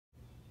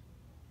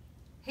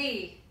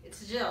Hey,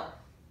 it's Jill.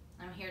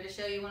 I'm here to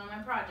show you one of my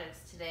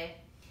projects today.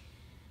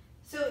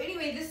 So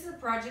anyway, this is a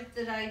project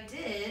that I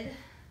did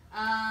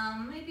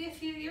maybe a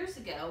few years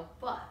ago,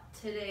 but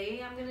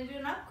today I'm going to do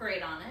an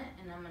upgrade on it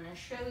and I'm going to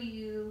show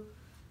you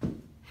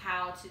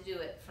how to do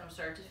it from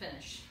start to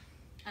finish.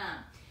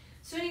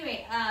 So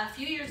anyway, a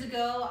few years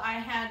ago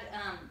I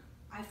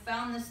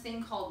found this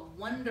thing called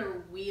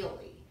Wonder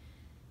Wheelie.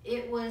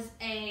 It was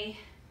a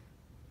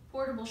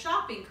portable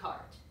shopping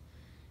cart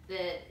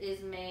that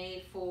is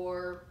made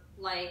for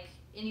like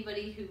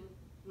anybody who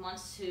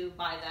wants to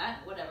buy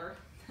that, whatever.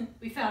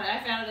 I found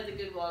it at the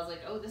Goodwill. I was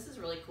like, oh, this is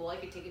really cool. I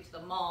could take it to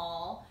the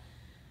mall.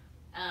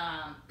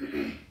 I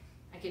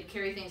could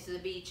carry things to the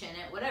beach in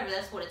it, whatever.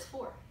 That's what it's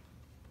for.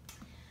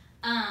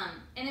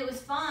 And it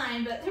was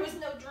fine, but there was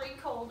no drink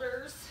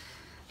holders.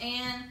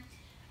 And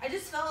I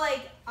just felt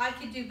like I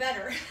could do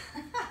better.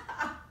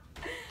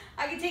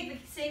 I could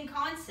take the same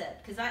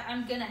concept because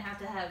I'm going to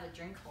have a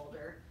drink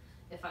holder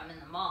if I'm in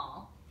the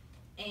mall.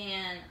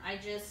 And I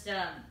just,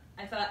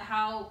 I thought,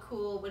 how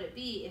cool would it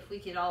be if we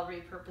could all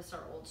repurpose our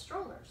old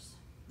strollers?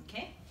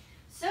 Okay,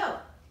 so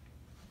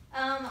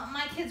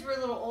my kids were a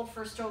little old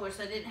for strollers,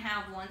 so I didn't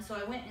have one. So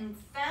I went and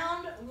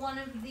found one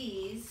of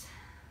these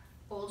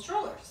old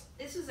strollers.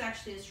 This is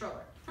actually a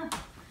stroller.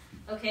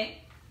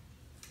 Okay,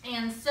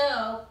 and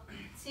so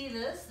see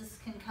this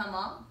can come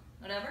up,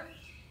 whatever.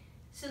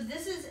 So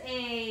this is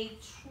a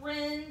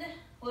Trend,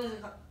 what is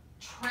it called?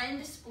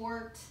 Trend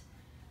Sport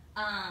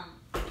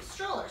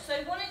stroller. So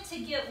I wanted to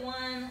get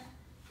one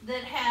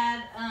that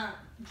had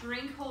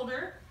drink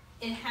holder.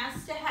 It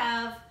has to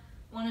have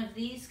one of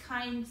these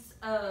kinds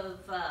of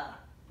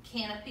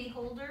canopy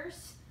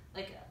holders,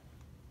 like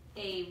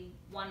a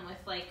one with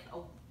like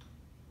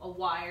a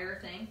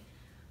wire thing.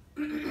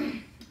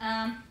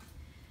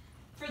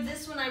 For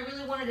this one, I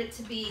really wanted it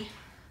to be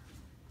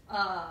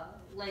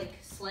like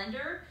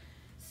slender,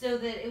 so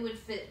that it would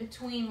fit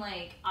between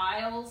like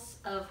aisles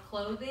of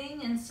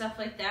clothing and stuff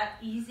like that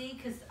easy,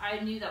 because I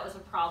knew that was a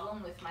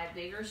problem with my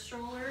bigger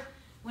stroller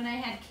when I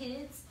had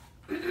kids.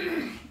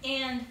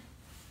 And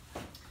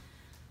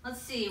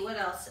let's see, what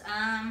else?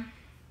 I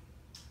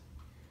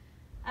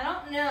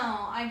don't know.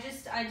 I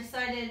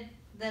decided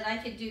that I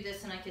could do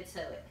this and I could sew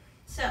it.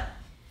 So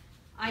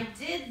I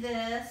did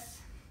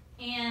this,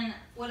 and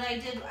what I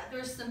did,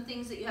 there's some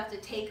things that you have to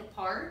take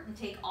apart and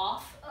take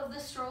off of the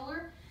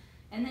stroller.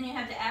 And then you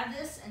have to add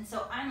this, and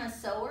so I'm a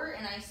sewer,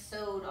 and I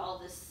sewed all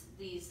this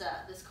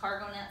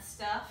cargo net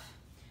stuff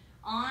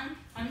on.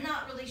 I'm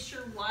not really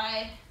sure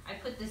why I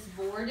put this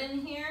board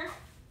in here,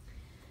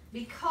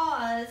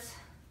 because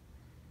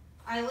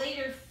I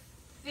later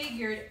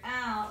figured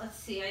out, let's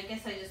see, I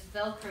guess I just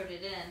Velcroed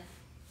it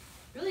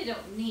in. Really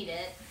don't need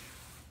it.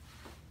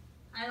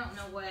 I don't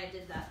know why I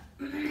did that.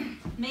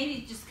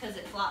 Maybe just because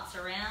it flops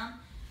around,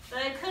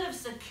 but I could have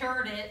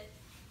secured it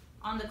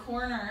on the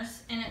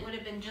corners and it would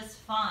have been just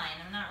fine.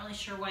 I'm not really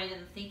sure why I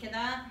didn't think of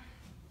that,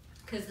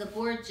 because the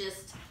board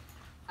just,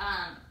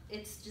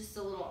 it's just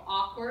a little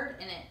awkward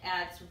and it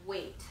adds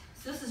weight.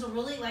 So this is a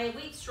really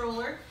lightweight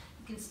stroller.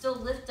 You can still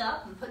lift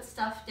up and put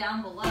stuff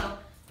down below.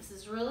 This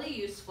is really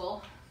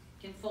useful.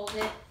 You can fold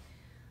it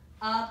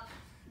up,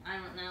 I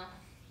don't know,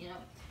 you know.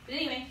 But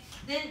anyway,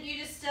 then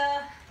you just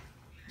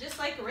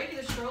like a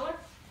regular stroller,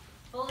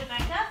 fold it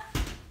back up,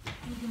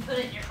 and you can put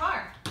it in your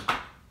car.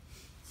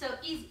 So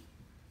easy.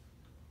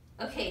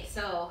 Okay,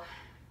 so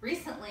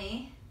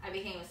recently I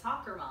became a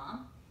soccer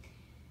mom,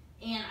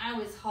 and I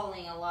was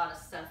hauling a lot of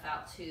stuff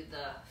out to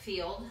the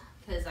field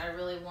because I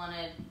really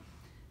wanted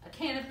a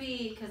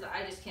canopy, because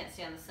I just can't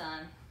stand the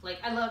sun. Like,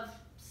 I love,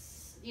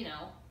 you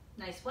know,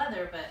 nice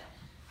weather, but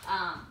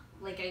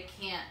like I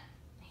can't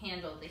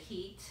handle the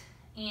heat.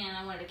 And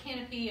I wanted a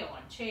canopy, I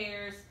wanted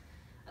chairs,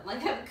 I'd like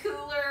to have a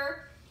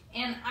cooler,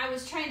 and I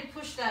was trying to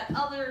push that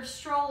other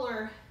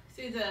stroller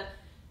through the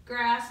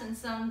grass and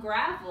some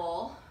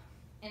gravel,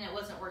 and it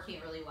wasn't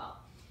working really well.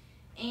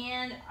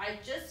 And I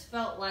just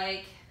felt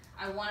like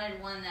I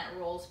wanted one that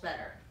rolls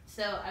better.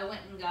 So I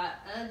went and got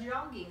a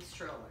jogging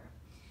stroller.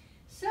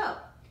 So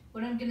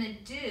what I'm gonna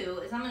do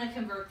is I'm gonna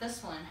convert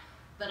this one,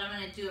 but I'm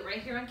gonna do it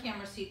right here on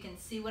camera so you can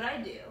see what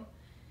I do.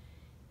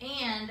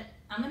 And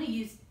I'm gonna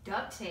use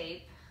duct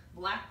tape,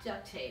 black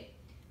duct tape,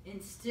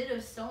 instead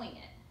of sewing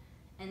it.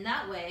 And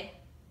that way,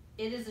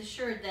 it is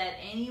assured that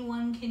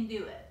anyone can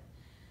do it.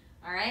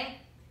 All right?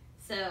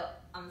 So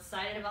I'm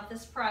excited about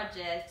this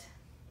project,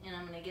 and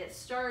I'm going to get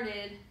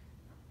started.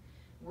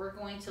 We're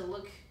going to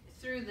look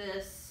through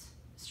this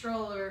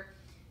stroller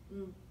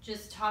and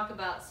just talk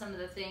about some of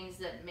the things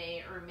that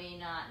may or may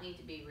not need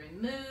to be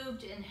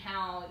removed and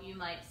how you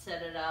might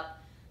set it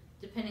up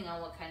depending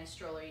on what kind of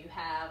stroller you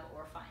have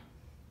or find.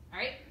 All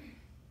right?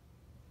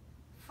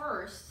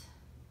 First,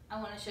 I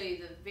want to show you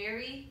the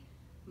very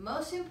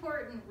most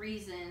important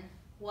reason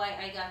why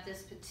I got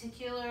this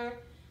particular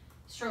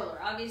stroller.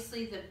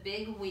 Obviously the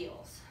big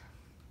wheels,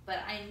 but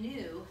I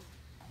knew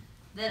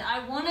that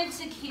I wanted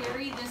to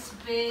carry this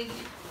big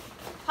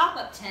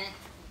pop-up tent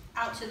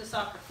out to the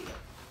soccer field.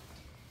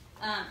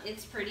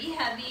 It's pretty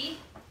heavy,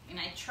 and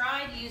I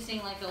tried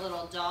using like a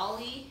little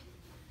dolly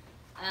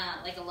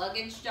like a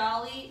luggage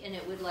dolly, and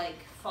it would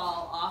like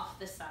fall off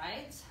the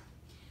sides.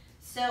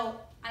 So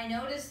I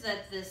noticed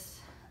that this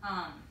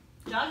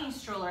jogging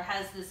stroller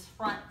has this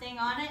front thing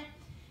on it,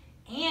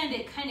 and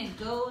it kind of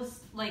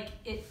goes like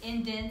it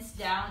indents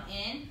down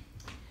in.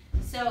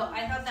 So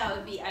I thought that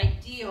would be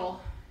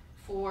ideal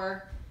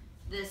for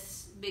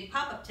this big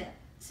pop-up tent.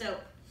 So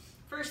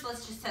first,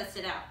 let's just test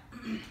it out.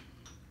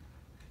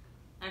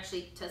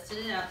 Actually tested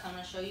it out, so I'm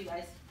going to show you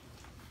guys.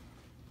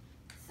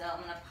 So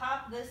I'm going to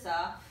pop this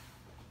off.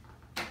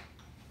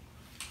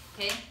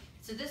 Okay,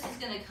 so this is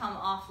going to come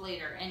off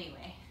later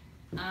anyway.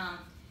 And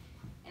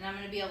I'm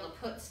going to be able to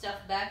put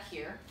stuff back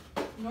here.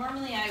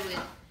 Normally I would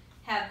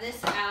have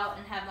this out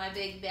and have my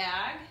big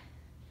bag,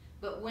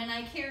 but when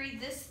I carry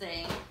this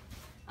thing,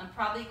 I'm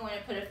probably going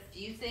to put a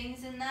few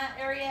things in that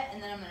area,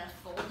 and then I'm going to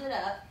fold it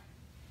up,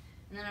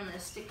 and then I'm going to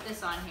stick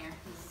this on here.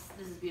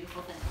 This is a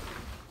beautiful thing.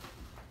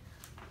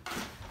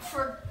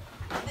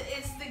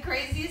 It's the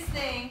craziest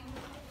thing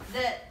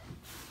that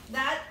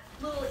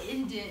little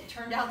indent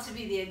turned out to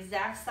be the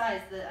exact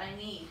size that I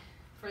need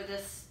for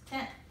this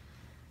tent.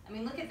 I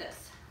mean, look at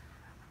this.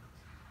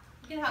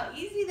 Look at how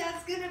easy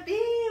that's going to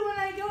be when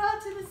I go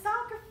out to the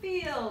soccer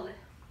field.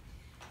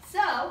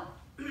 So,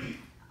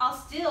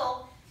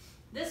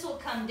 this will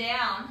come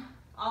down.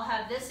 I'll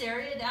have this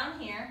area down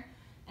here,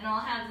 and I'll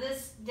have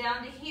this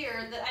down to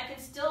here that I can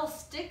still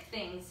stick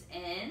things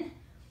in,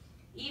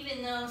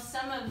 even though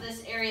some of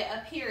this area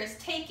up here is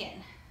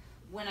taken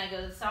when I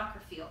go to the soccer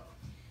field.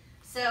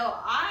 So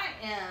I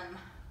am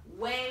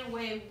way,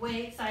 way,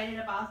 way excited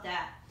about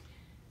that.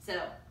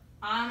 So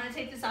I'm going to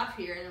take this off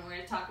here, and then we're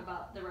going to talk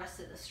about the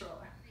rest of the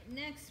stroller.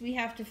 Next, we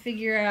have to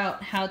figure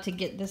out how to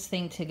get this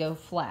thing to go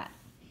flat.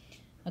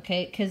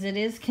 Okay, because it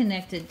is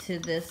connected to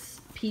this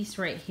piece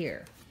right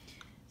here.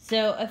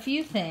 So a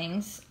few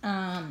things.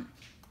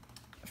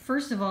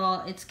 First of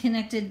all, it's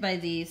connected by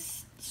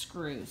these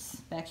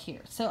screws back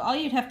here. So all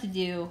you'd have to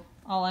do,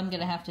 all I'm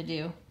going to have to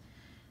do,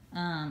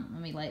 let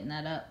me lighten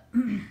that up.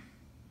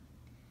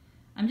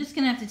 I'm just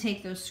going to have to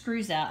take those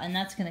screws out, and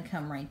that's going to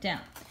come right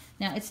down.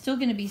 Now, it's still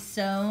going to be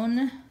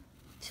sewn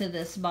to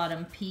this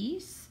bottom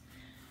piece.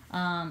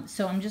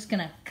 So I'm just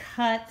going to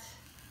cut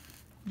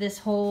this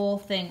whole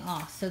thing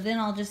off. So then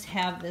I'll just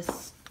have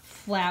this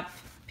flap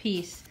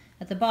piece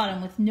at the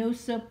bottom with no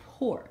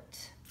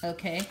support.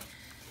 Okay?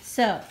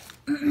 So,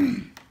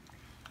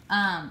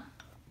 I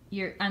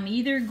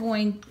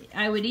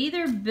would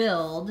either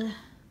build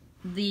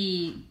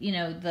the,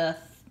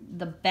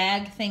 the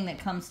bag thing that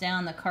comes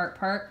down, the cart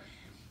part,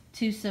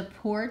 to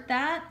support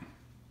that.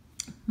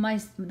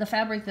 The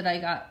fabric that I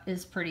got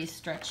is pretty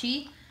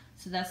stretchy,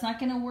 so that's not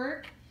going to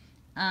work.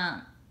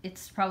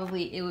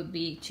 It would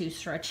be too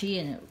stretchy,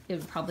 and it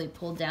would probably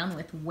pull down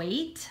with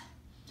weight.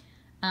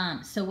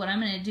 So what I'm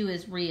going to do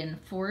is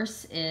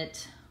reinforce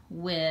it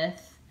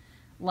with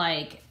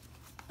like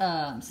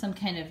some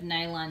kind of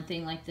nylon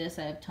thing like this.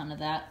 I have a ton of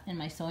that in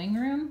my sewing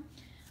room.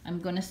 I'm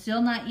going to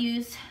still not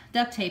use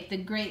duct tape. The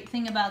great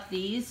thing about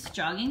these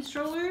jogging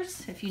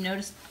strollers, if you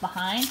notice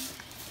behind,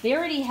 they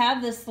already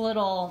have this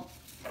little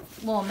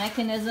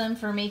mechanism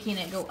for making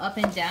it go up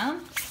and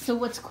down. So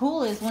what's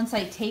cool is once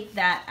I take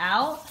that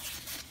out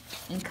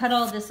and cut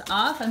all this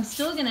off, I'm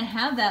still going to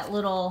have that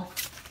little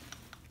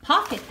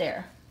pocket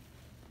there.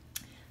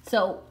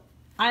 So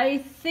I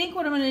think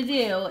what I'm going to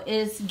do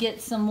is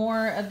get some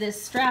more of this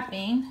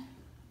strapping,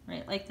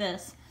 right, like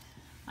this.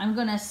 I'm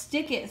going to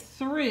stick it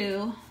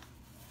through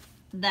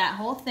that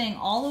whole thing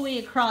all the way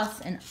across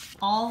and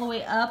all the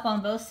way up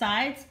on both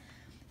sides,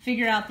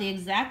 figure out the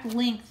exact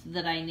length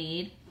that I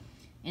need,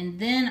 and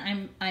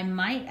then I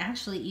might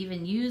actually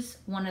even use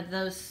one of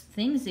those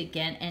things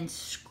again and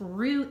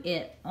screw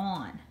it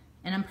on.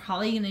 And I'm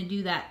probably going to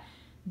do that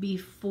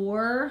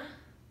before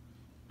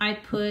I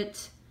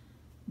put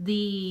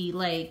the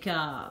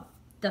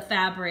the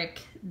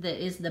fabric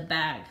that is the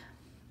bag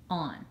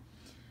on.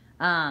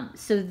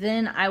 So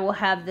then I will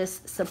have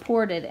this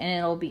supported, and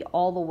it'll be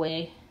all the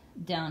way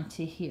down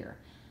to here.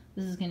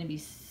 This is going to be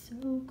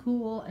so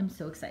cool. I'm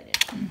so excited.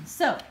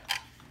 So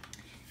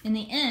in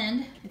the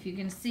end, if you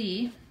can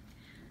see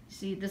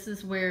this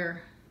is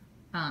where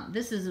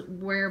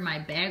my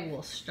bag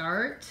will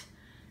start,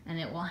 and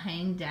it will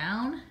hang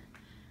down,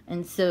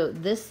 and so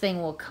this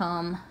thing will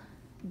come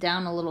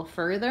down a little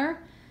further.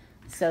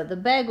 So the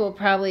bag will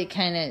probably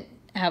kind of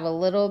have a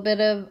little bit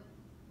of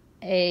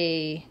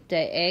a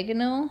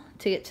diagonal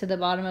to get to the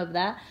bottom of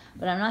that,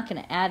 but I'm not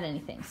going to add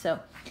anything. So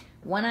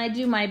when I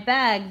do my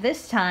bag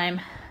this time,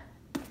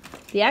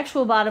 the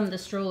actual bottom of the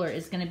stroller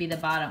is going to be the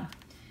bottom.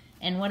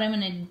 And what I'm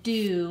going to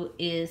do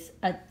is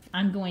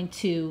I'm going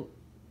to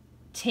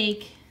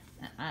take,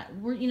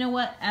 you know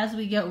what, as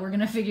we go, we're going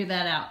to figure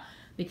that out,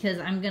 because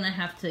I'm going to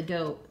have to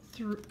go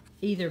through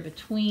either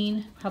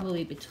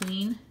probably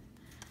between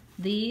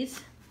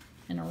these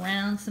and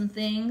around some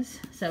things.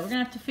 So we're going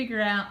to have to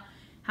figure out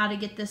how to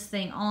get this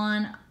thing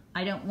on.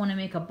 I don't want to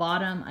make a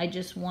bottom. I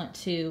just want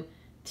to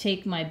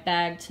take my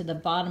bag to the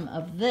bottom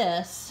of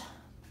this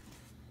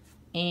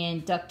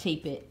and duct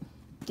tape it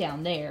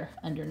down there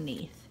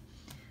underneath.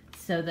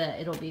 so that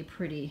it'll be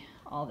pretty,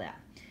 all that.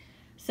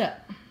 So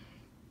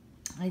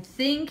I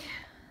think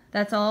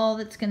that's all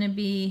that's going to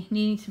be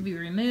needing to be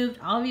removed.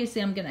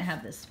 Obviously, I'm going to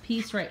have this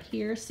piece right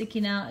here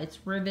sticking out. It's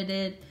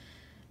riveted.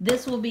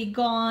 This will be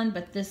gone,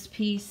 but this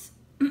piece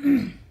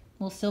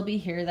will still be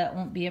here. That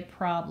won't be a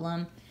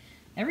problem.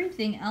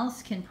 Everything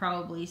else can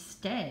probably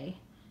stay.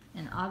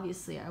 And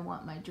obviously, I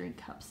want my drink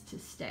cups to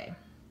stay.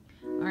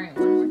 All right,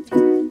 one more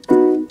thing.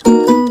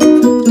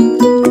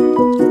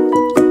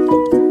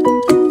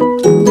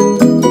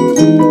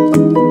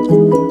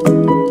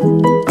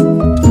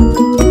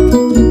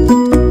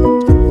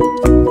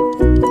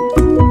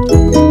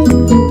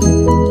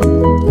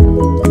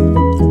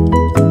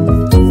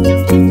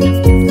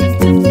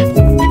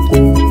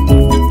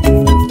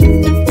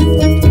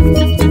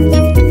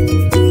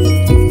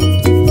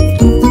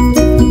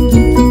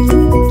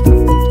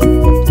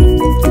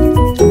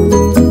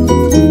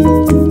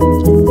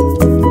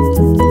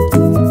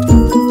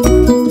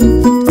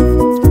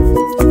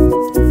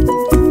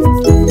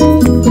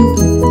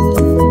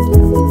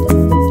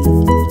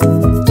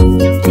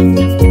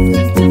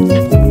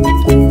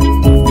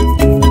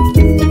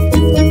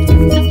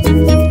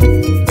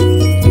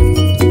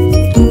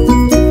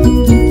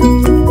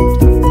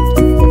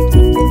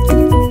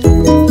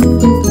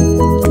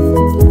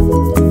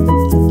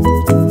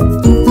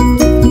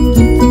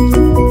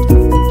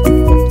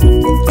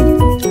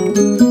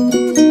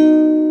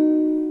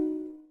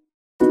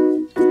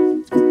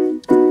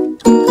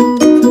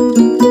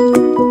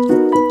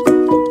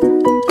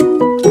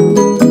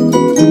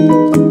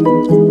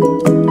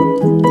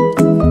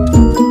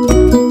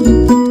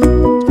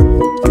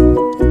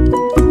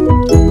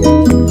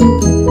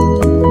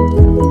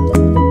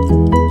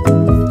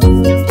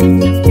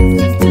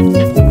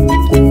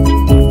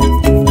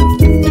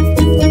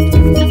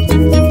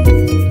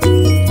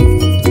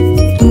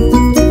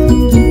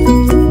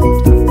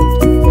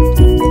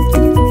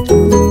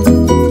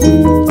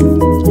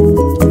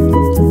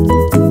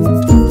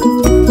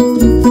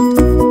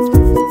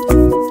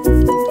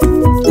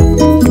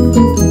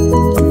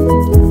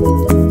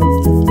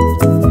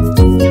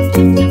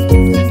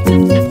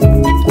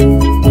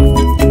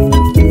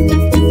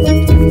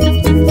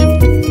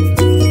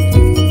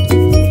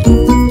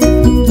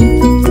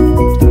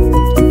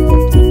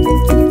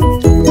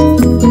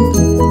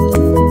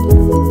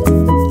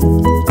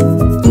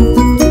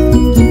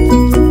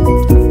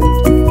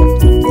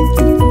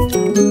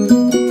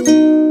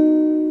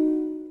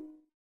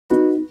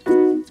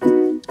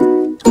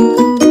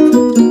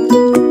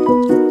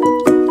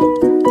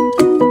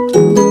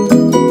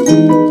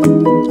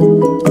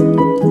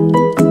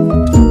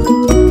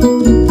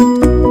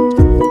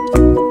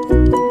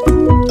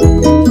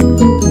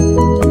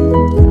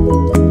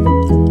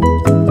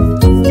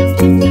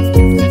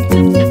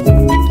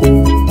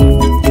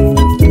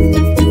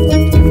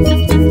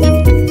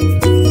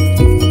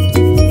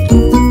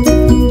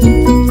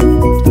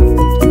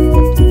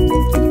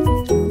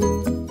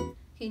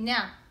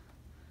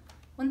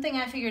 One thing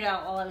I figured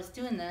out while I was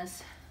doing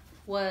this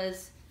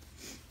was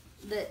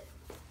that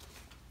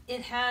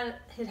it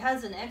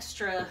has an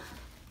extra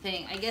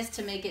thing, I guess,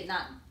 to make it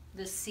not,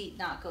 this seat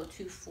not go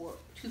too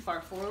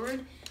far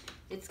forward.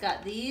 It's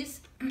got these.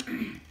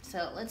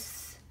 So let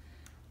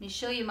me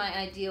show you my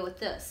idea with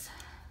this.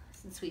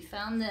 Since we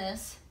found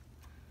this,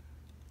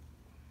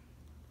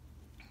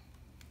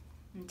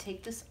 and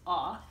take this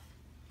off,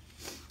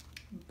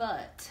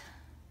 but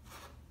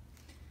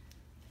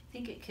I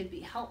think it could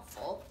be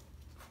helpful.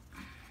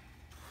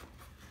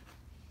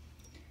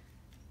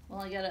 Well,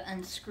 I gotta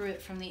unscrew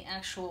it from the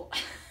actual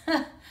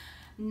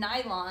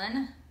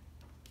nylon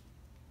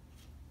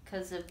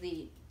because of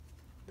the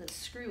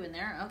screw in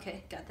there.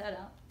 Okay, got that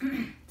out.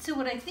 So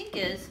what I think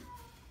is,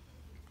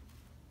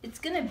 it's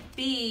gonna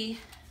be,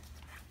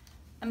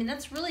 I mean,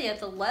 that's really at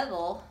the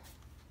level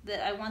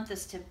that I want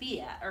this to be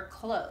at, or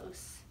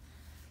close.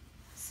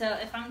 So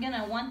if I'm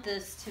gonna want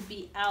this to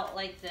be out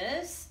like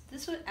this,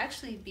 this would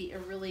actually be a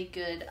really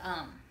good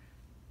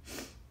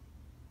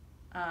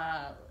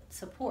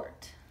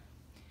support.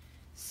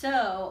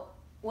 So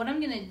what I'm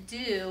gonna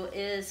do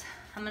is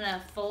I'm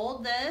gonna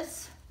fold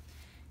this,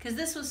 because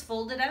this was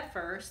folded at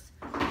first.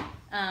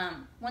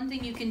 One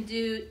thing you can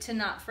do to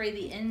not fray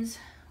the ends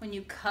when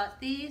you cut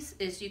these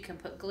is you can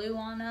put glue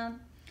on them,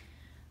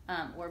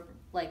 or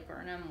like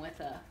burn them with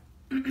a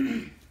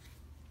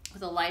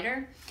with a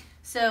lighter.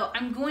 So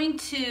I'm going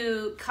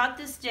to cut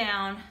this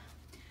down,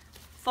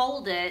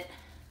 fold it,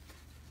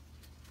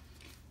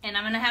 and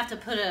I'm gonna have to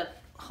put a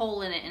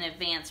hole in it in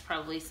advance,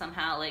 probably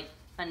somehow, like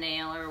a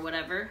nail or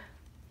whatever.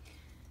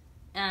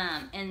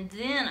 And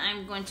then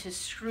I'm going to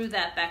screw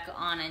that back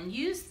on and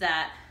use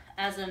that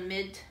as a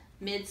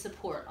mid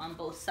support on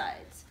both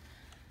sides.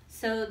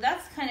 So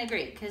that's kind of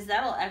great, because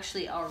that'll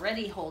actually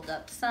already hold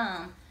up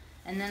some.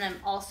 And then I'm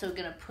also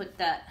gonna put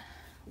that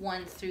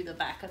one through the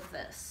back of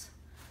this.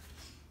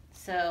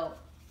 So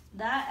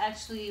that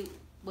actually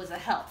was a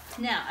help.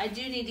 Now I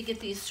do need to get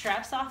these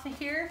straps off of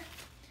here.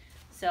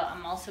 So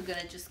I'm also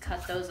gonna just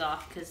cut those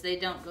off because they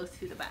don't go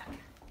through the back.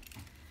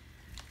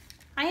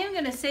 I am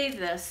gonna save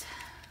this.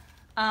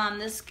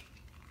 This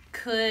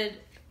could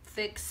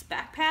fix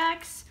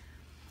backpacks.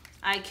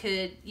 I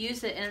could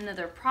use it in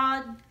another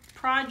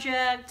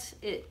project.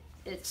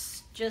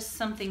 It's just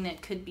something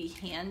that could be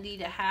handy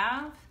to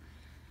have,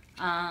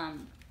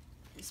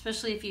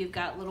 especially if you've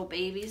got little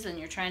babies and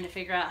you're trying to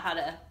figure out how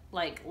to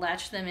like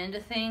latch them into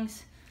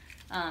things.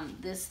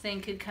 This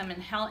thing could come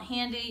in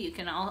handy. You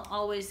can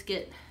always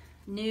get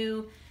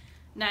new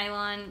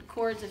nylon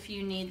cords if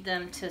you need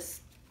them to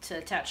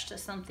attach to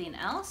something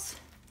else.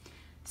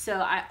 So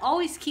I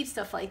always keep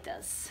stuff like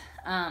this.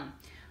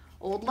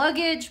 Old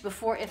luggage,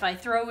 before, if I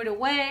throw it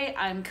away,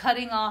 I'm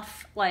cutting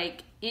off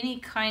like any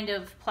kind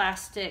of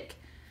plastic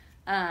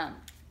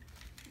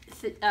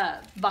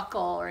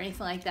buckle or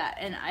anything like that,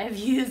 and I've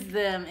used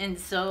them in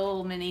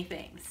so many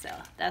things. So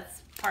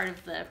that's part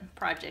of the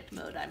project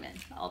mode I'm in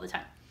all the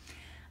time.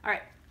 All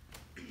right,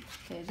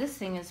 okay, this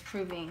thing is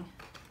proving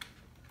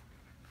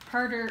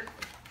harder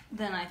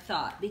than I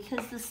thought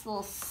because this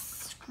little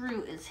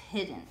screw is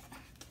hidden.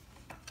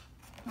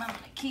 I'm gonna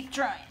keep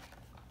trying.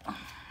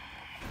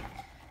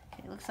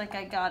 Okay, looks like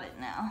I got it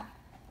now.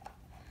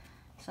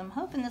 So I'm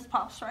hoping this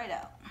pops right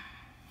out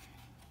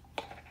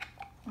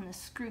and the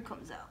screw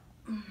comes out.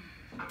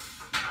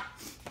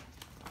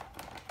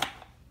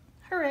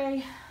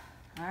 Hooray.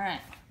 All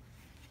right,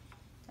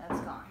 that's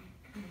gone.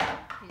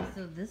 Okay,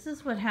 so this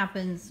is what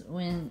happens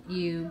when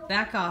you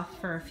back off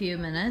for a few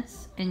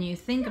minutes and you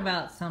think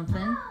about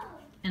something,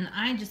 and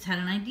I just had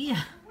an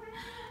idea.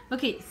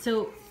 Okay,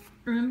 so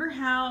remember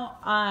how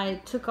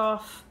I took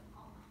off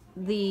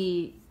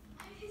the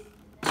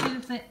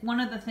one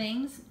of the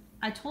things?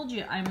 I told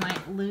you I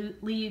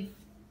might leave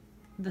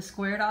the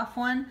squared off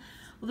one.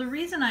 Well, the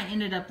reason I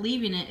ended up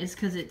leaving it is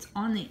because it's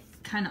on the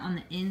kind of on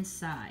the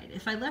inside.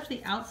 If I left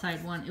the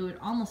outside one, it would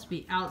almost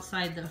be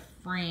outside the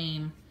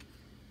frame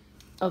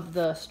of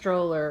the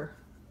stroller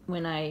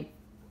when I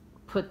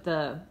put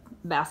the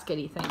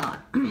baskety thing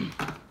on.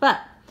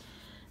 But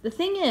the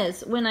thing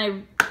is,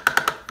 when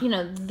you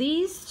know,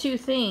 these two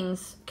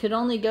things could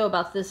only go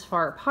about this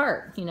far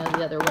apart, you know,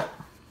 the other way.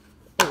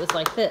 It was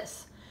like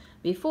this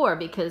before,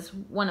 because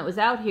when it was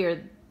out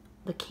here,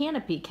 the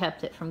canopy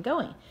kept it from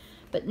going.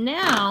 But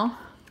now,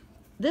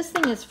 this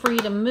thing is free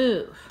to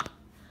move.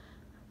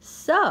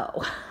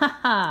 So,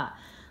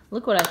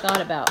 look what I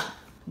thought about.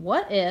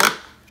 What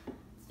if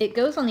it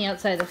goes on the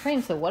outside of the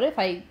frame? So what if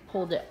I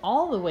pulled it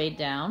all the way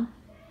down,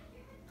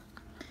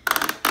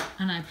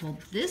 and I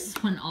pulled this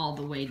one all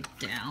the way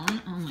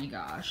down? Oh my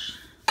gosh.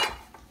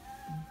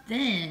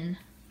 Then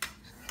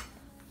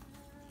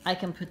I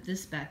can put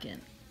this back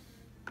in.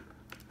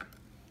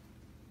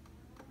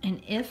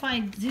 And if I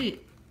do,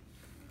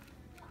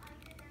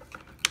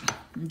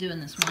 I'm doing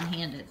this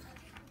one-handed.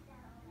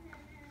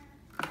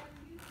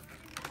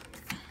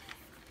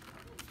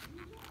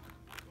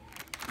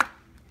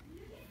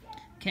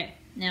 Okay,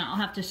 now I'll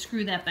have to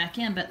screw that back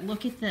in, but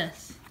look at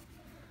this.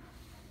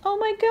 Oh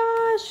my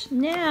gosh,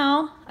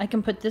 now I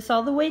can put this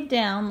all the way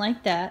down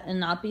like that and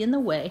not be in the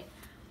way.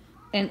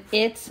 And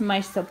it's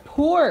my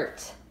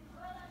support.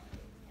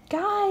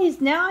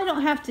 Guys, now I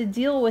don't have to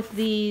deal with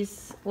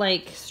these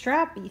like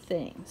strappy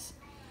things.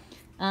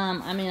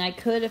 I mean, I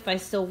could if I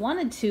still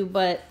wanted to,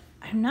 but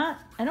I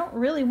don't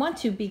really want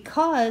to,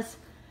 because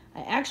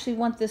I actually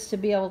want this to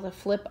be able to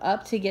flip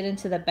up to get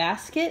into the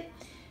basket.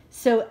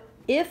 So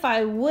if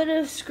I would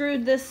have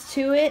screwed this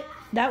to it,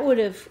 that would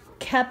have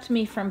kept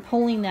me from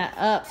pulling that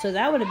up. So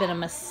that would have been a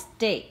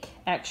mistake,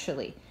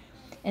 actually.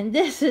 And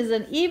this is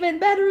an even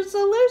better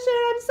solution.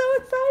 I'm so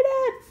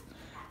excited.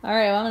 All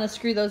right, well, I'm going to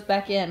screw those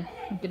back in.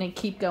 I'm going to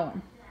keep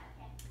going.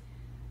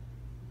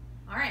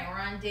 All right, we're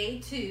on day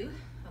 2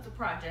 of the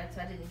project.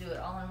 I didn't do it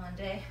all in one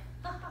day.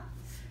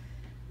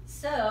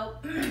 So,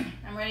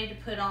 I'm ready to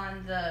put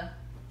on the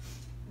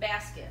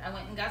basket. I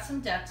went and got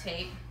some duct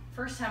tape.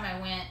 First time I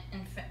went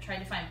and tried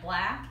to find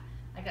black,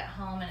 I got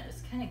home and it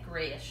was kind of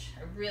grayish.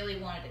 I really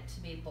wanted it to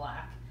be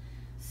black.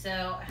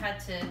 So, I had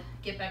to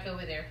get back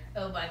over there.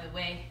 Oh, by the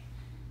way,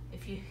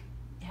 if you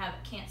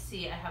can't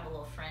see, I have a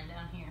little friend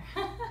down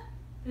here.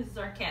 This is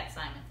our cat,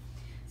 Simon.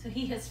 So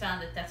he has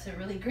found that that's a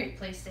really great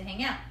place to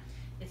hang out.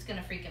 It's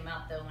gonna freak him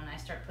out though when I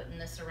start putting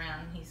this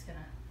around. He's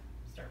gonna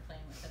start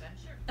playing with it, I'm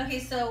sure. Okay,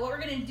 so what we're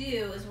gonna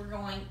do is we're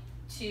going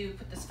to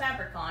put this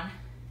fabric on,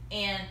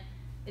 and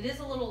it is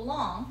a little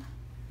long.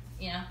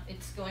 You know,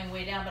 it's going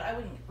way down, but I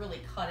wouldn't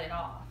really cut it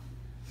off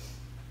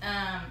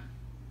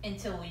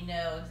until we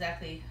know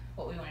exactly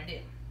what we wanna do.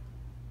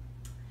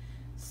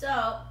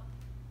 So,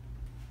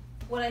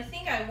 what I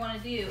think I wanna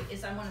do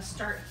is I wanna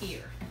start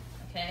here,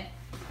 okay?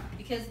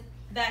 Because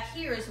back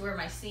here is where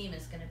my seam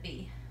is gonna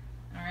be,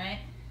 all right?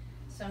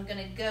 So I'm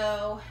gonna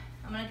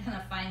kind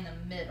of find the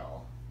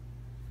middle.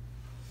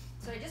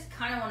 So I just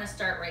kind of wanna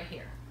start right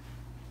here.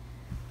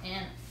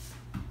 And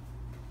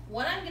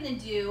what I'm gonna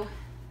do,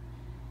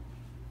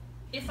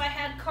 if I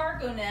had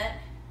cargo net,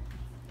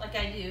 like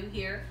I do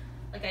here,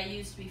 like I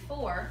used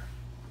before,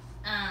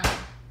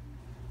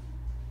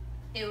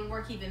 it would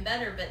work even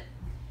better, but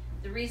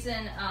the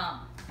reason,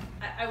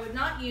 I would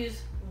not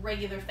use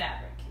regular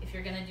fabric if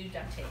you're gonna do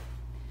duct tape.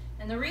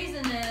 And the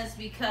reason is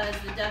because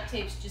the duct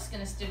tape's just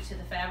gonna stick to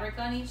the fabric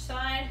on each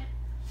side.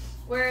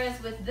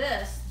 Whereas with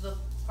this, the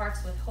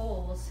parts with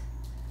holes,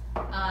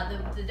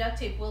 the duct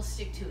tape will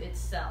stick to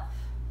itself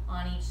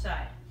on each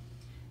side.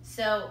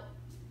 So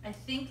I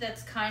think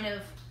that's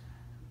gonna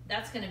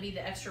be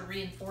the extra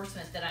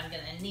reinforcement that I'm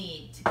gonna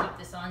need to keep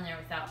this on there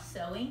without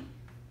sewing.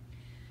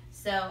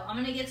 So I'm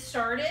gonna get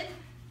started,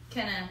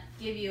 kinda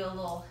give you a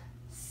little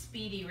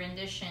speedy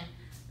rendition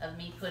of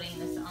me putting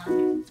this on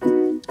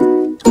here.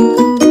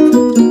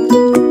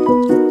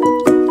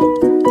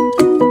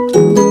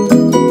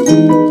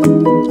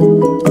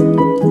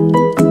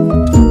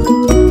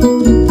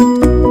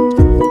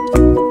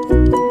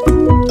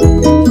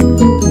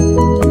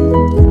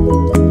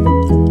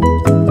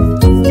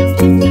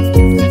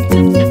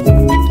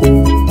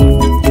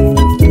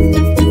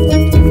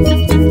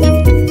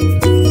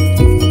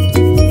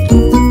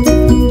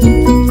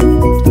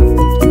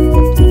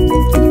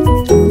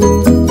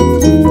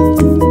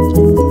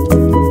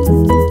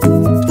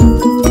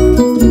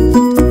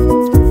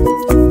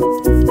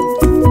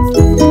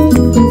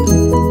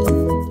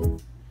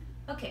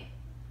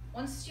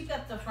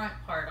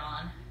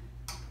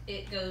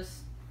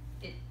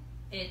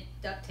 It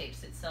duct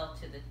tapes itself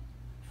to the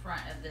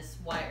front of this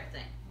wire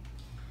thing.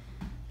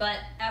 But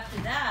after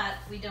that,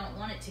 we don't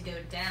want it to go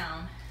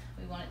down.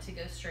 We want it to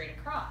go straight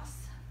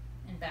across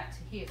and back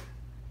to here.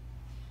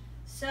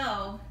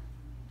 So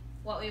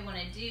what we want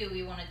to do,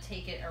 we want to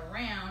take it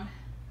around.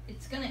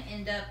 It's going to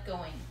end up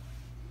going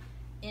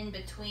in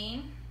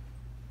between.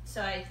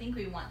 So I think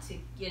we want to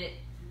get it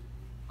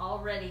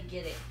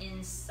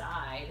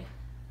inside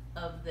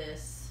of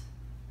this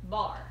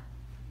bar,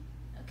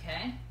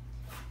 okay?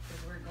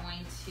 Because we're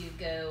going to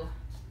go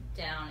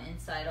down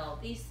inside all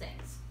these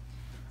things.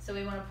 So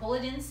we want to pull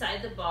it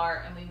inside the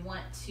bar, and we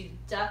want to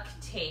duct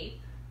tape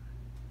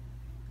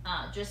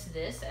just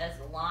this as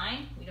a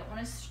line. We don't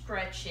want to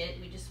stretch it.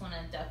 We just want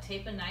to duct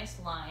tape a nice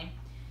line.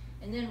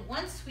 And then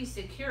once we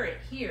secure it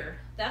here,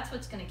 that's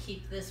what's going to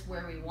keep this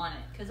where we want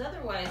it, because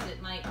otherwise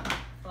it might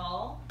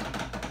fall.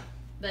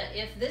 But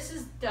if this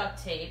is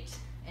duct taped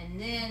and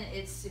then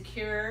it's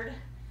secured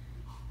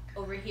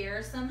over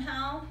here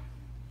somehow,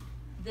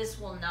 this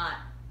will not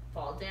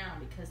fall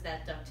down because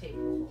that duct tape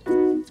will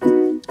hold.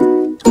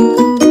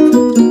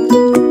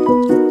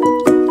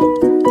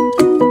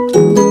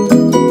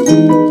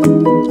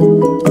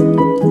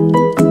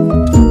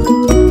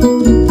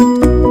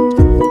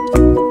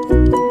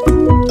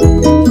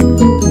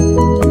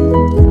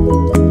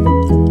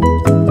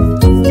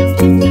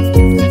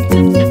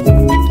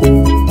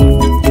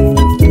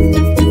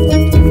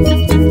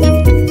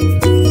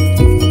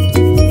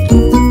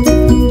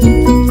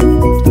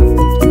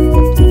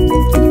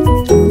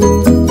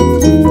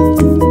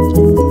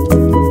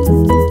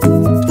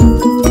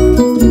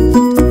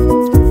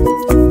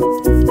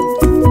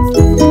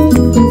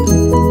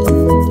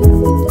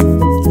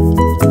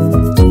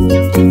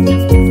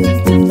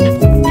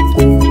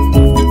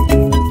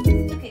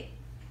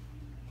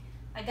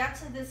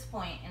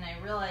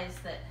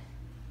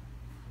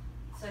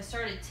 So I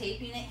started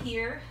taping it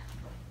here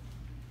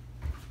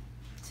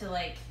to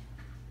like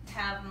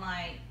have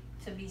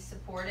to be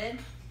supported, and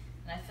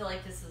I feel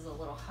like this is a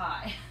little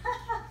high.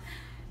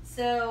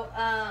 So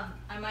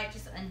I might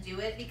just undo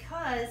it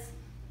because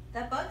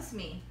that bugs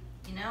me,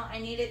 you know? I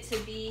need it to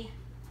be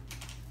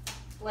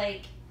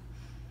like,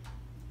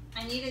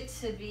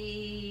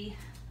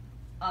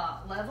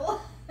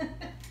 level.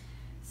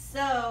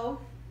 So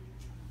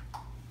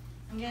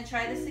I'm gonna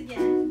try this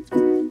again.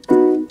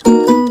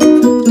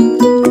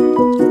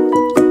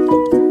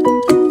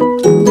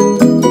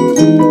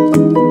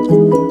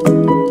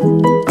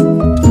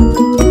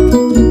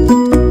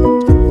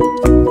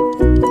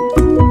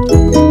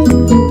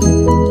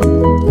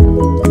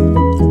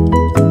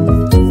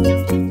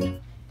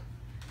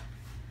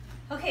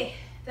 Okay,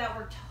 that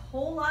worked a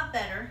whole lot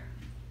better.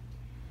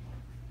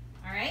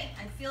 All right,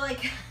 I feel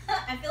like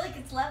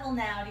it's level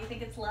now. Do you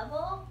think it's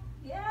level?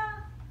 Yeah.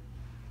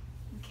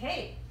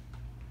 Okay,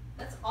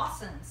 that's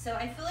awesome. So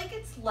I feel like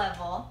it's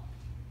level,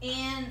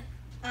 and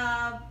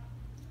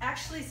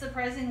actually,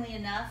 surprisingly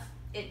enough,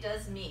 it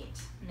does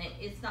meet. And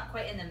it's not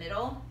quite in the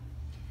middle,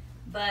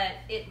 but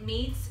it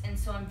meets, and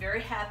so I'm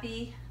very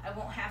happy. I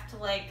won't have to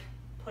like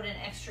put an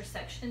extra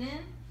section in.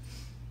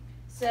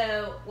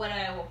 So what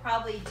I will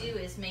probably do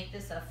is make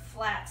this a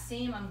flat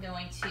seam. I'm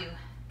going to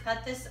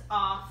cut this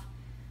off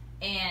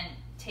and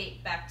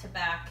tape back to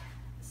back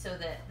so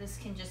that this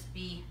can just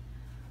be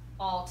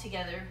all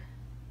together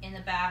in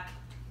the back,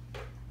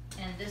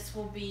 and this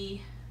will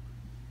be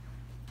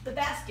the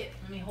basket.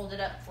 Let me hold it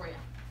up for you,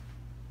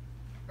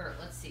 or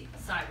let's see,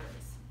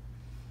 sideways.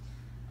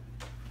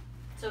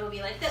 So it'll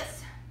be like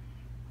this,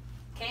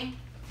 okay?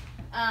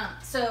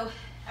 So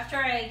after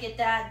I get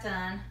that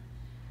done,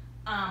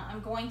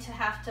 I'm going to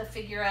have to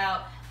figure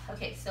out,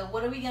 okay, so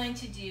what are we going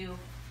to do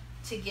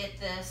to get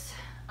this,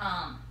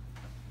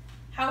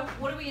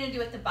 what are we gonna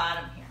do at the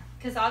bottom here?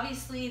 Because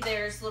obviously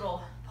there's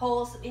little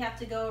poles that we have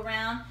to go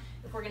around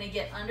if we're gonna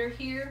get under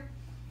here.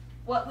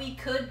 What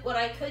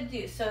I could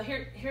do, so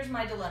here's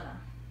my dilemma.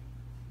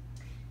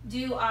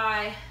 do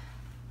I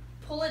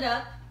pull it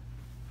up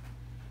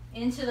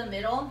into the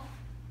middle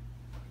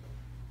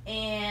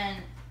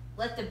and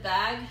let the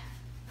bag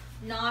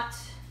not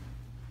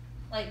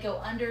like go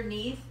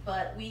underneath,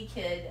 but we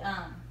could,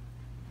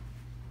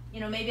 you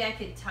know, maybe I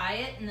could tie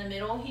it in the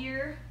middle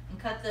here and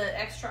cut the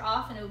extra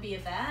off and it would be a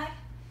bag.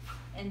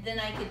 And then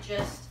I could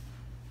just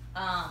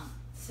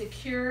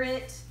secure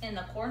it in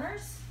the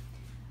corners.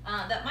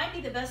 That might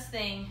be the best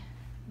thing,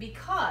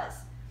 because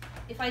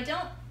if I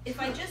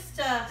just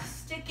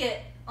stick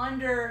it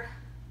under,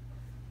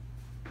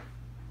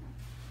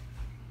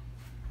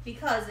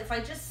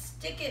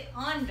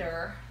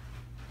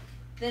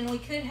 then we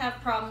could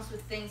have problems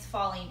with things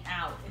falling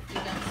out if we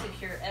don't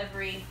secure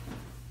every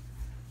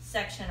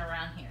section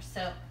around here.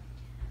 So,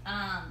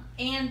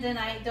 and then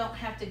I don't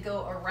have to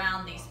go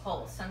around these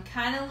poles. So I'm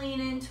kind of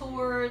leaning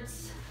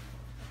towards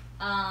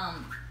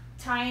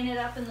tying it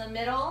up in the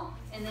middle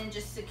and then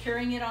just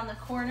securing it on the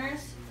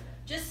corners,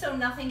 just so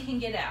nothing can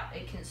get out.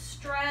 It can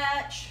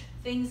stretch,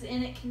 things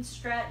in it can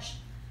stretch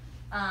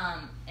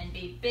and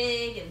be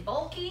big and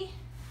bulky,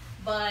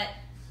 but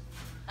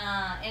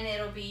and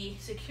it'll be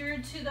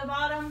secured to the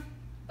bottom,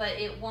 but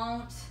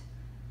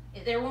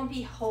there won't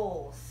be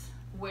holes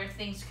where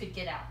things could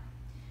get out.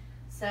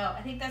 So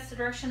I think that's the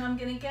direction I'm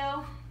gonna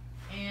go,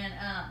 and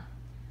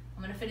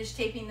I'm gonna finish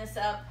taping this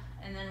up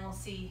and then we'll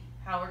see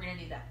how we're gonna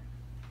do that.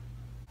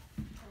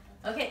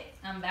 Okay,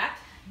 I'm back.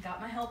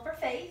 Got my helper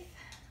Faith.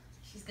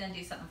 She's gonna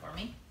do something for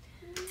me.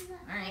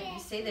 All right, you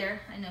stay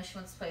there. I know she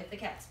wants to play with the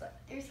cats,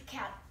 but there's a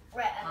cat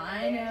right under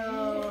I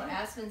know.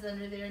 Aspen's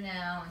under there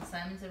now and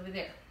Simon's over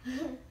there.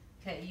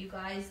 Okay, you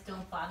guys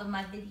don't bother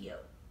my video.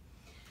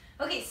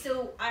 Okay,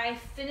 so I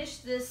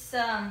finished this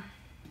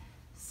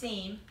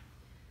seam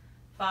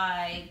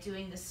by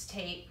doing this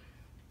tape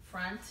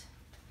front,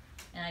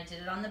 and I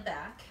did it on the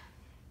back.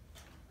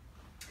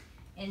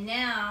 And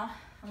now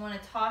I want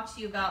to talk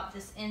to you about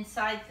this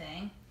inside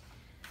thing.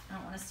 I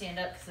don't want to stand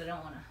up because I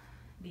don't want to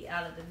be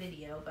out of the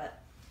video,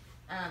 but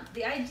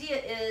the idea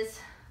is,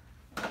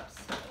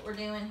 what we're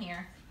doing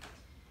here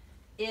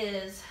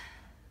is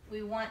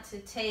we want to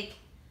take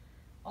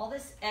all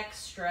this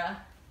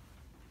extra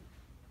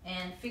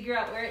and figure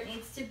out where it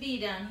needs to be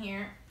down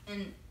here.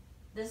 And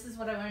this is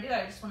what I want to do.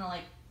 I just want to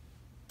like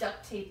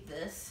duct tape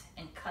this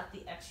and cut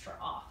the extra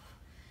off.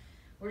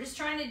 We're just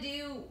trying to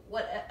do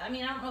what, I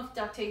mean, I don't know if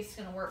duct tape is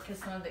going to work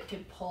because some of it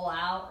could pull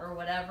out or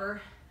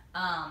whatever.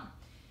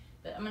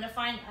 But I'm going to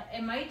find,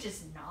 it might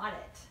just knot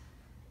it,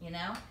 you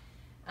know?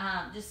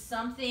 Just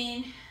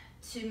something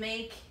to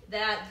make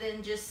that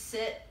then just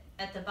sit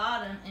at the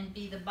bottom and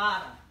be the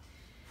bottom.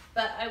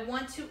 But I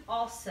want to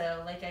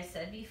also, like I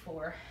said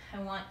before, I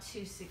want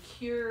to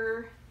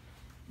secure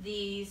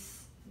the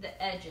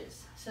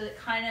edges so that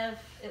kind of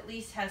at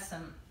least has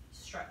some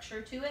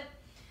structure to it.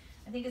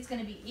 I think it's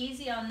going to be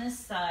easy on this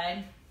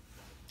side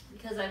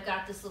because I've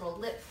got this little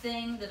lip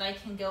thing that I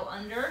can go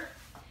under.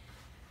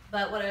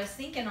 But what I was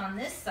thinking on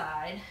this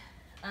side,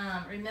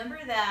 remember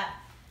that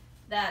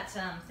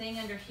thing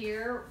under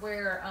here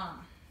where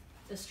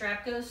the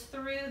strap goes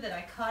through that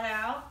I cut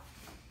out?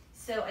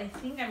 So I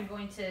think I'm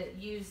going to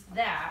use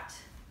that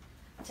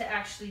to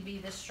actually be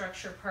the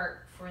structure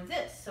part for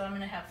this. So I'm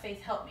going to have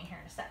Faith help me here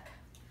in a sec.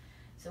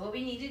 So what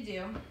we need to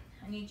do,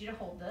 I need you to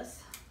hold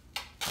this.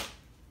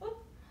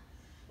 Whoop.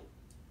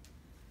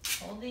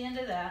 Hold the end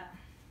of that.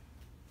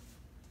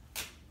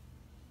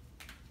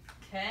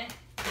 Okay,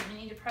 we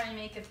need to probably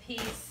make a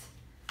piece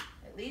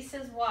at least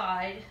as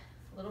wide,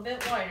 a little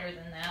bit wider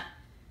than that.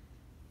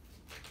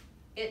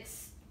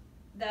 It's,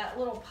 that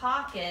little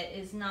pocket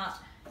is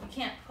not, you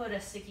can't put a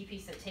sticky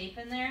piece of tape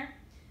in there.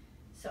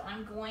 So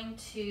I'm going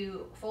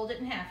to fold it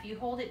in half. You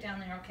hold it down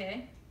there,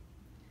 okay?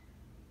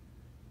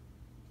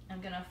 I'm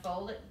gonna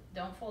fold it,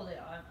 don't fold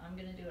it, I'm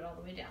gonna do it all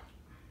the way down.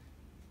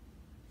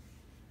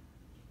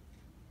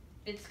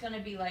 It's gonna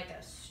be like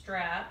a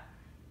strap.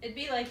 It'd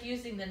be like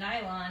using the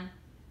nylon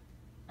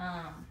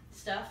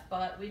stuff,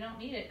 but we don't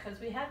need it because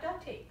we have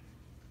duct tape.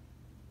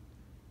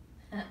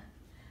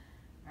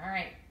 All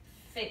right,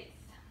 Faith.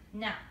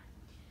 Now,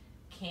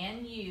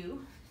 can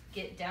you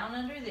get down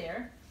under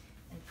there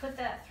and put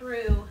that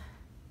through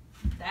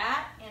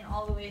that and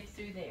all the way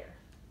through there?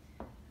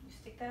 You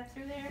stick that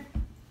through there.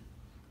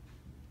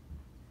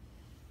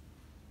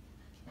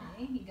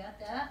 Okay, you got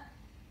that?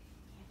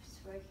 Yep, it's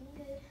working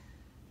good.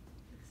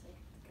 Looks like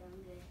it's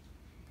going good.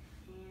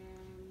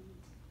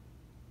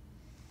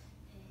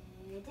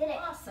 And I did it.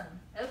 Awesome.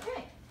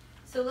 Okay,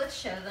 so let's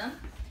show them.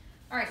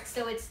 All right,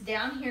 so it's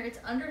down here, it's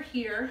under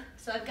here.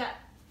 So I've got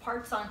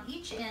parts on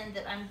each end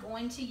that I'm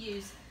going to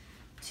use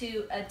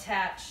to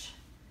attach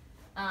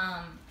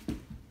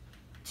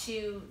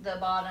to the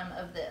bottom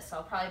of this.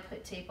 I'll probably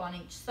put tape on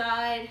each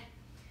side,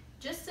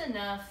 just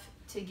enough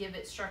to give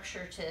it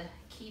structure to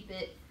keep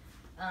it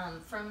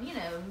from, you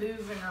know,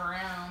 moving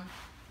around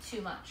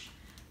too much.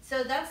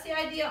 So that's the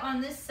idea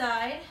on this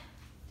side.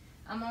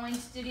 I'm going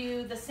to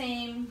do the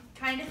same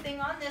kind of thing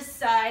on this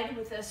side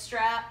with a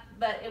strap,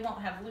 but it won't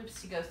have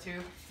loops to go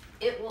through.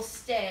 It will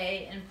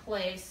stay in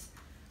place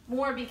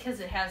more because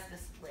it has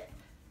this lip.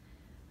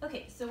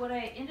 Okay, so what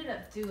I ended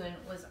up doing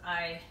was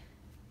I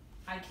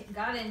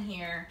got in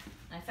here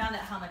and I found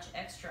out how much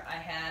extra I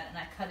had, and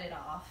I cut it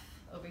off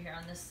over here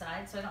on this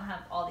side, so I don't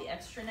have all the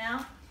extra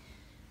now.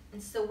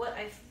 And so what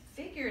I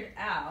figured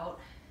out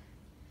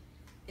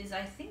is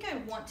I think I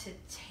want to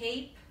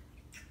tape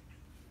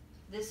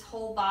this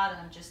whole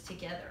bottom just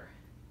together.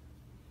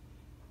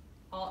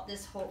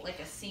 This whole, like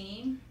a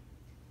seam,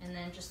 and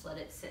then just let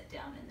it sit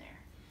down in there.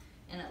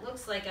 And it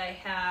looks like I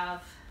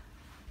have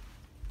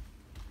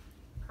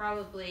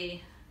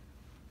probably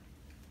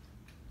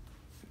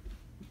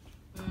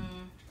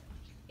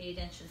 8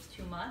 inches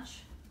too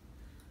much.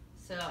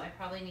 So I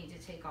probably need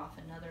to take off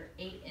another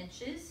 8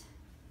 inches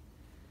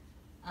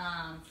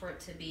for it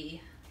to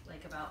be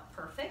like about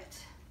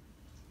perfect.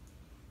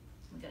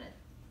 I'm gonna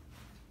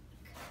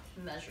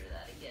measure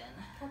that again.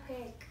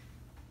 Cupcake.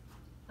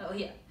 Oh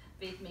yeah,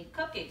 Faith made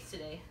cupcakes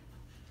today.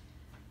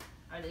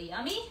 Are they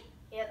yummy?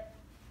 Yep.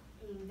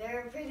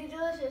 They're pretty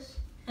delicious.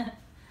 We're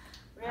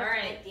gonna All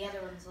right. make the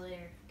other ones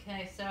later.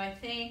 Okay, so I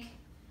think,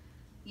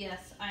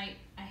 yes, I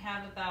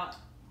have about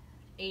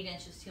 8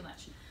 inches too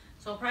much.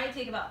 So I'll probably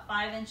take about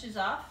 5 inches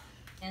off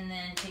and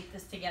then take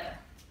this together.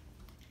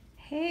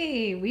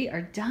 Hey, we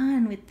are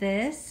done with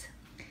this.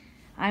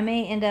 I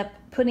may end up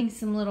putting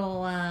some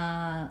little,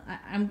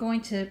 I'm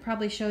going to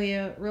probably show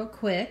you real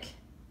quick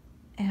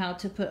how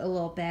to put a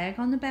little bag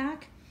on the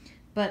back.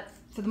 But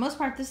for the most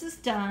part, this is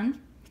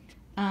done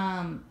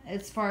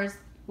as far as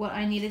what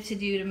I needed to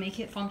do to make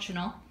it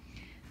functional.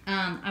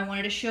 I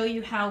wanted to show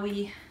you how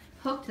we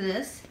hooked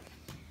this.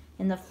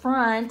 In the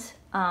front,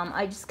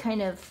 I just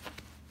kind of,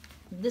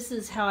 this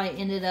is how I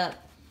ended up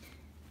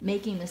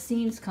making the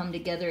seams come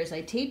together as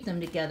I taped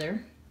them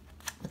together.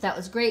 But that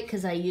was great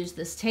because I used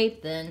this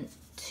tape then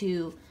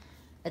to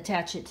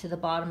attach it to the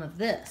bottom of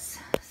this.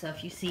 So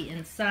if you see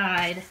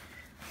inside,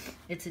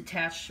 it's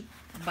attached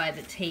by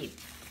the tape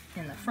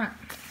in the front.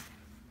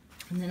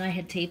 And then I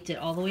had taped it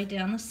all the way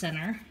down the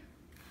center.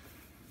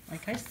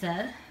 Like I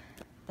said,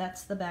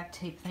 that's the back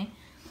tape thing.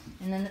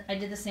 And then I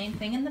did the same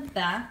thing in the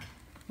back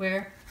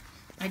where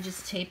I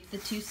just taped the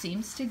 2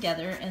 seams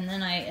together, and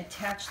then I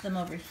attached them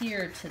over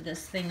here to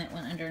this thing that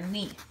went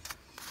underneath.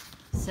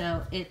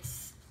 So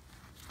it's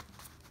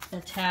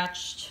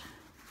attached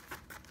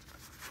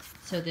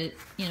so that,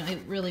 you know, it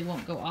really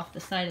won't go off the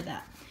side of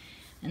that.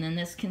 And then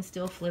this can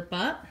still flip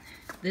up.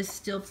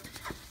 This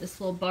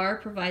little bar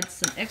provides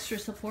some extra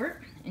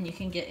support, and you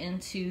can get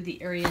into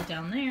the area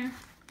down there.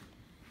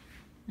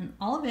 And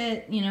all of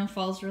it, you know,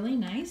 falls really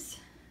nice.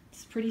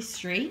 It's pretty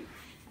straight.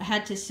 I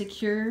had to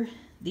secure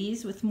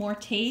these with more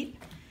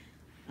tape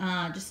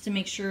just to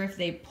make sure if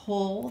they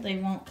pull, they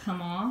won't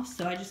come off.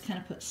 So I just kind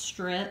of put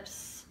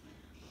strips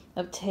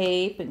of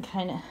tape and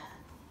kind of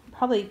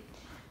probably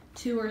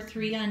 2 or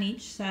 3 on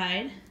each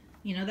side.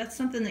 You know, that's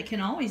something that can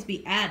always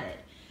be added.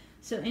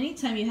 So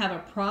anytime you have a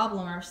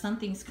problem or if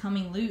something's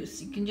coming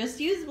loose, you can just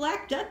use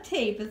black duct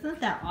tape.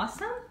 Isn't that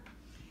awesome?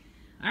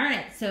 All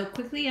right, so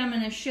quickly I'm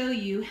going to show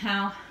you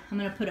how I'm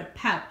going to put a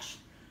pouch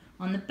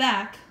on the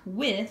back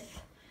with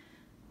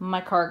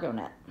my cargo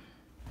net.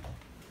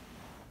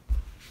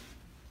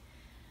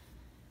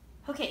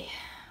 Okay,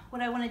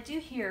 what I want to do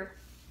here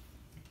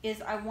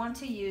is I want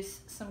to use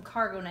some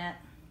cargo net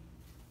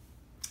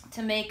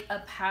to make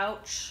a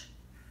pouch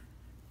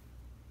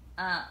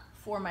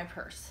for my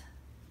purse,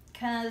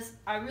 because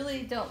I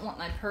really don't want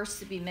my purse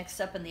to be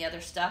mixed up in the other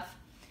stuff.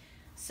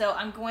 So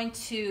I'm going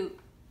to,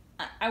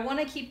 I want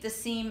to keep the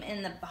seam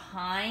in the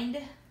behind.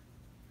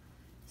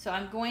 So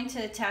I'm going to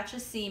attach a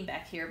seam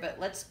back here, but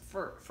let's,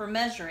 for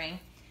measuring,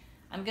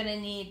 I'm going to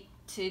need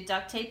to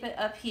duct tape it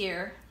up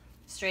here,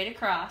 straight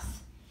across.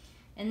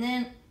 And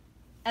then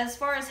as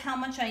far as how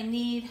much I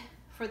need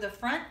for the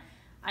front,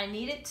 I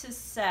need it to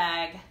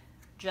sag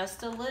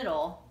just a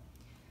little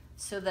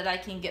so that I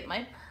can get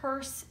my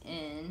purse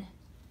in,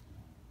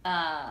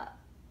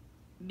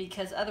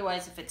 because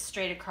otherwise if it's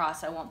straight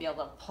across, I won't be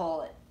able to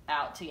pull it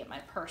out to get my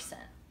purse in.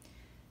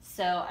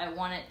 So I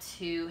want it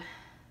to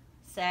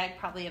sag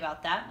probably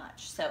about that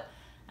much. So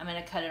I'm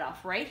going to cut it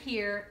off right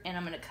here, and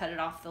I'm going to cut it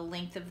off the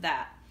length of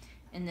that,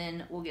 and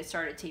then we'll get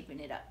started taping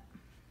it up.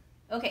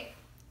 Okay,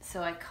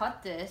 so I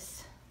cut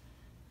this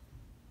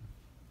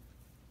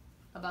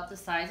about the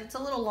size. It's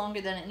a little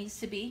longer than it needs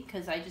to be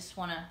because I just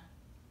want to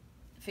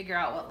figure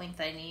out what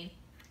length I need.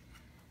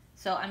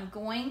 So I'm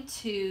going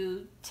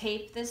to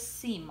tape this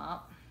seam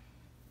up,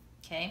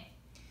 okay,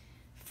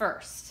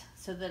 first,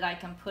 so that I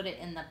can put it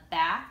in the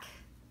back,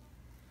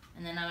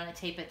 and then I'm going to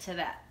tape it to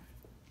that.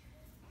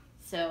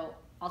 So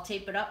I'll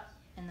tape it up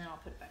and then I'll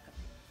put it back up.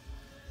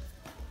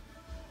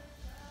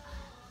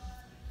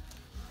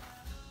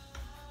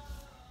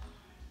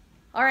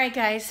 All right,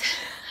 guys,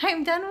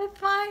 I'm done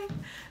with my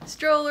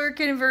stroller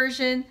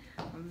conversion.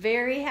 I'm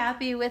very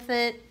happy with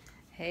it.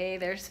 Hey,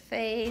 there's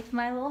Faith,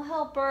 my little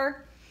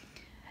helper.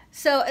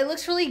 So it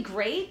looks really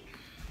great.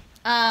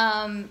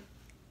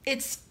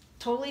 It's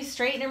totally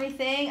straight and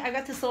everything. I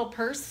got this little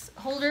purse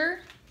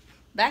holder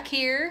back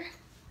here,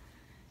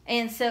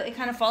 and so it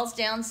kind of falls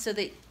down so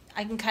that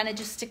I can kind of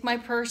just stick my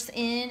purse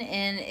in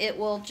and it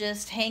will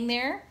just hang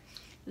there.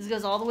 This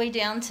goes all the way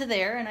down to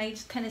there, and I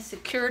just kind of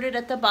secured it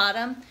at the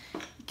bottom.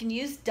 You can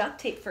use duct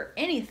tape for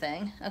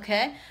anything,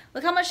 okay?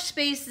 Look how much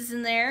space is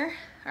in there,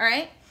 all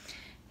right?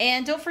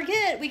 And don't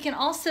forget, we can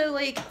also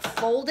like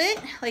fold it,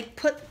 like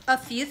put a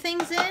few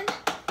things in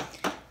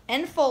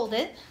and fold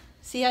it.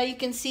 See how you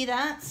can see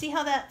that? See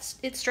how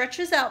it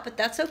stretches out, but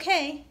that's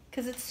okay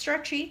because it's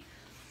stretchy.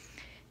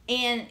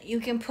 And you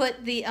can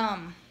put the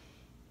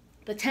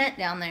tent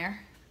down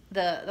there,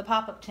 the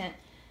pop-up tent,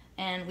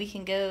 and we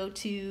can go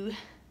to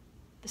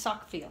the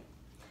soccer field.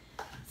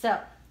 So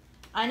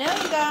I know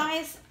you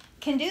guys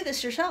can do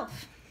this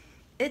yourself.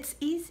 It's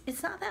easy.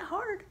 It's not that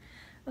hard,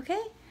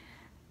 okay?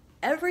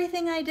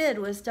 Everything I did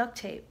was duct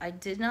tape. I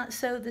did not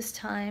sew this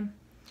time.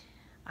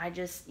 I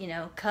just, you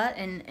know, cut,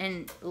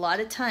 and a lot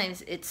of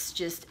times it's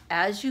just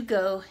as you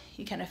go,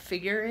 you kind of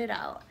figure it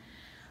out.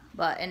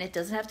 And it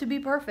doesn't have to be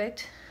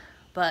perfect,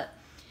 but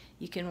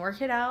you can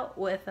work it out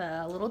with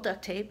a little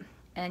duct tape,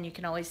 and you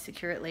can always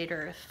secure it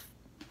later if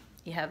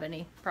you have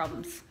any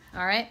problems.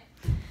 All right?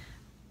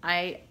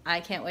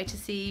 I can't wait to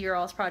see your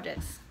all's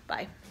projects.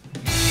 Bye.